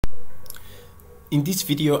In this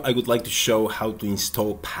video, I would like to show how to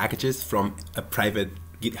install packages from a private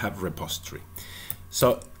GitHub repository.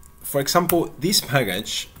 So, for example, this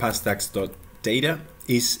package, passtags.data,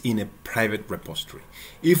 is in a private repository.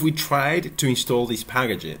 If we tried to install this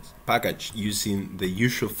package using the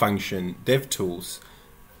usual function devtools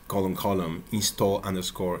install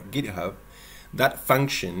 _ GitHub, that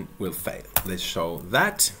function will fail. Let's show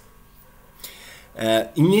that.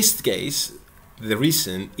 In this case, the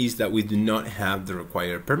reason is that we do not have the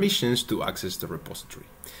required permissions to access the repository.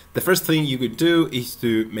 The first thing you could do is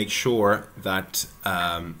to make sure that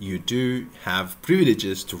you do have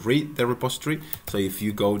privileges to read the repository. So if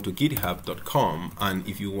you go to github.com and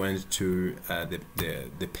if you went to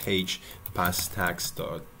the page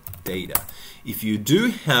passtags.data, if you do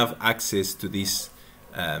have access to this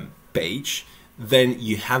page, then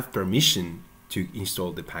you have permission to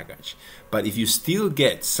install the package. But if you still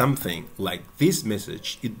get something like this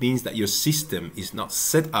message, it means that your system is not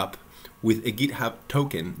set up with a GitHub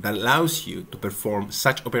token that allows you to perform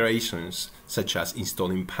such operations such as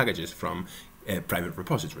installing packages from private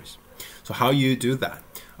repositories. So how you do that?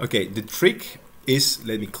 Okay, the trick is,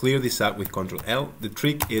 let me clear this up with Ctrl L. The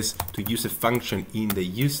trick is to use a function in the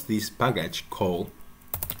use this package called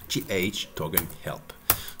token help.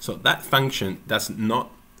 So that function does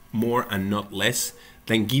not more and not less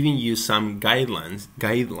than giving you some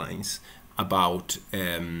guidelines about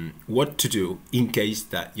what to do in case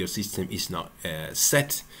that your system is not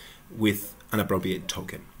set with an appropriate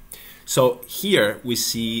token. So here we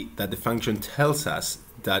see that the function tells us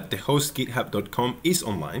that the host github.com is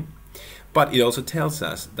online, but it also tells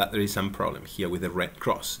us that there is some problem here with the red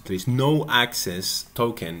cross. There is no access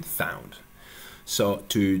token found. So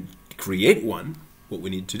to create one, what we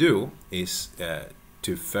need to do is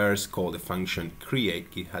to first call the function create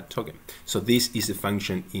GitHub token. So this is a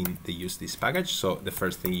function in the use this package. So the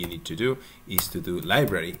first thing you need to do is to do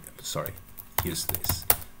use this.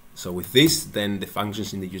 So with this, then the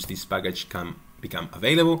functions in the use this package can become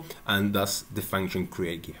available, and thus the function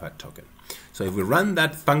create GitHub token. So if we run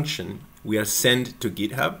that function, we are sent to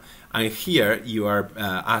GitHub, and here you are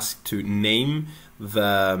asked to name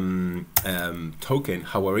the token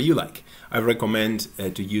however you like. I recommend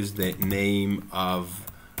to use the name of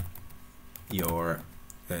your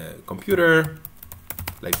computer,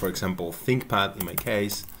 like for example ThinkPad in my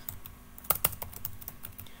case,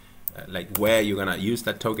 like where you're gonna use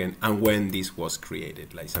that token and when this was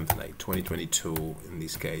created, like something like 2022 in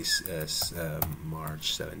this case as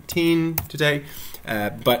March 17 today.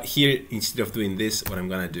 But here, instead of doing this, what I'm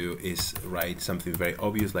gonna do is write something very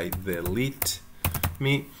obvious like delete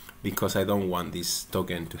me, because I don't want this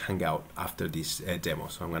token to hang out after this demo.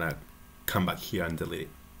 So I'm gonna come back here and delete it.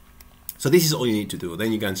 So this is all you need to do.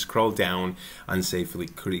 Then you can scroll down and safely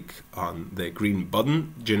click on the green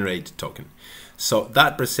button, generate token. So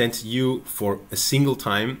that presents you for a single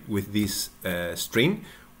time with this string,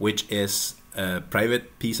 which is a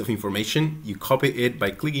private piece of information. You copy it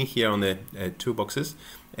by clicking here on the two boxes,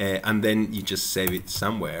 and then you just save it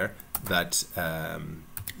somewhere that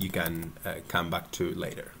you can come back to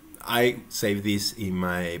later. I save this in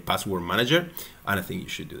my password manager, and I think you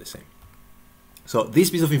should do the same. So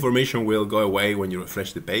this piece of information will go away when you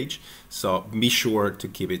refresh the page, so be sure to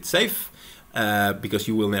keep it safe because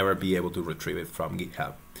you will never be able to retrieve it from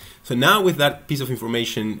GitHub. So now with that piece of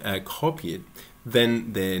information copied,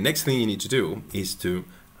 then the next thing you need to do is to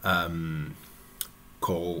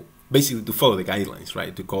basically to follow the guidelines,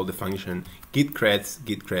 right? To call the function gitcreds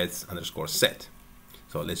 _ set.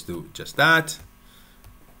 So let's do just that.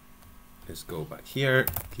 Let's go back here,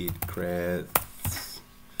 gitcreds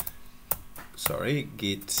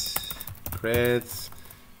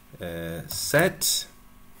set,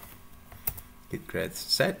 gitcreds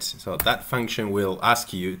set. So that function will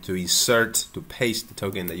ask you to paste the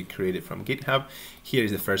token that you created from GitHub. Here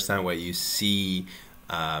is the first time where you see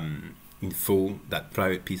in full that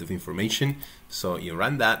private piece of information. So you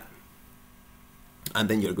run that, and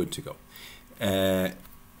then you're good to go.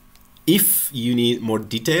 If you need more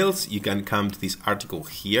details, you can come to this article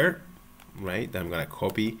here, right? That I'm gonna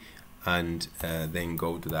copy and then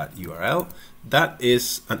go to that URL. That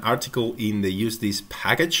is an article in the use this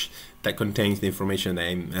package that contains the information that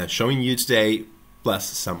I'm showing you today, plus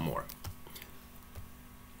some more.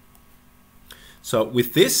 So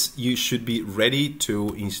with this, you should be ready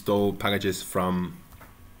to install packages from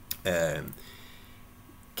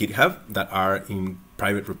GitHub that are in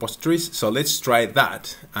private repositories. So let's try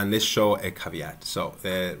that, and let's show a caveat. So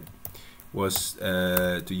was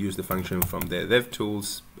to use the function from the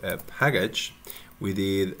devtools package. We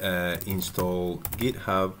did install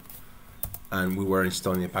GitHub, and we were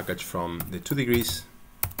installing a package from the 2 degrees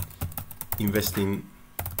investing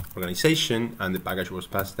organization, and the package was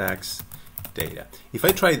past tax data. If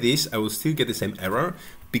I try this, I will still get the same error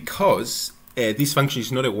because this function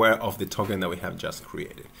is not aware of the token that we have just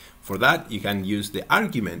created. For that, you can use the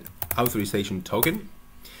argument authorization token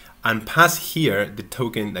and pass here the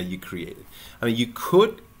token that you created. I mean, you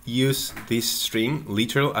could use this string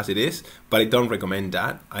literal as it is, but I don't recommend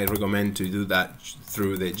that. I recommend to do that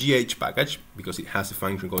through the GH package because it has a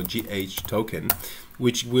function called GH token,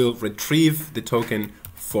 which will retrieve the token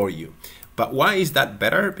for you. But why is that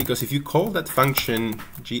better? Because if you call that function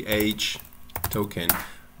GH token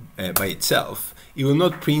by itself, it will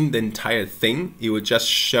not print the entire thing. It will just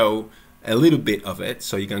show a little bit of it,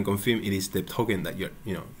 so you can confirm it is the token that you're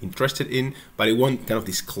interested in, but it won't kind of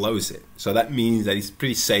disclose it. So that means that it's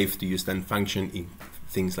pretty safe to use that function in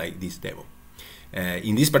things like this demo.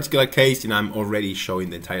 In this particular case, I'm already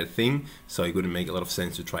showing the entire thing, so it wouldn't make a lot of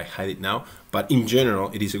sense to try hide it now. But in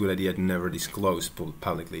general, it is a good idea to never disclose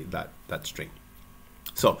publicly that string.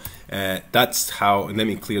 So that's how. Let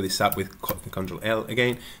me clear this up with Control L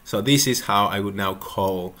again. So this is how I would now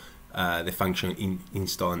call the function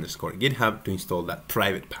install_GitHub to install that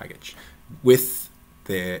private package with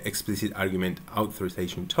the explicit argument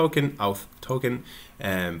authorization token, auth token,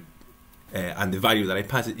 and the value that I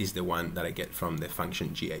pass it is the one that I get from the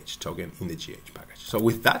function GH token in the GH package. So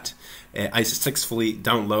with that, I successfully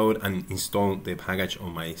download and install the package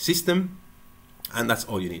on my system, and that's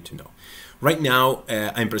all you need to know. Right now,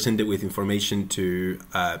 I'm presented with information to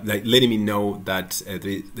like letting me know that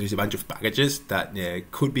there's a bunch of packages that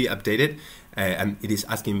could be updated, and it is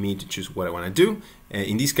asking me to choose what I want to do.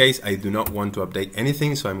 In this case, I do not want to update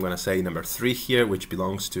anything, so I'm going to say number 3 here, which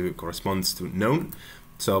corresponds to known.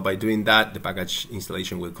 So by doing that, the package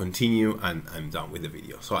installation will continue, and I'm done with the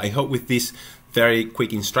video. So I hope with these very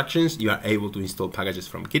quick instructions, you are able to install packages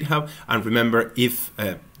from GitHub. And remember, if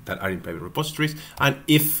that are in private repositories, and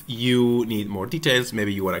if you need more details,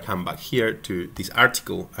 maybe you want to come back here to this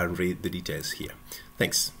article and read the details here.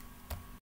 Thanks.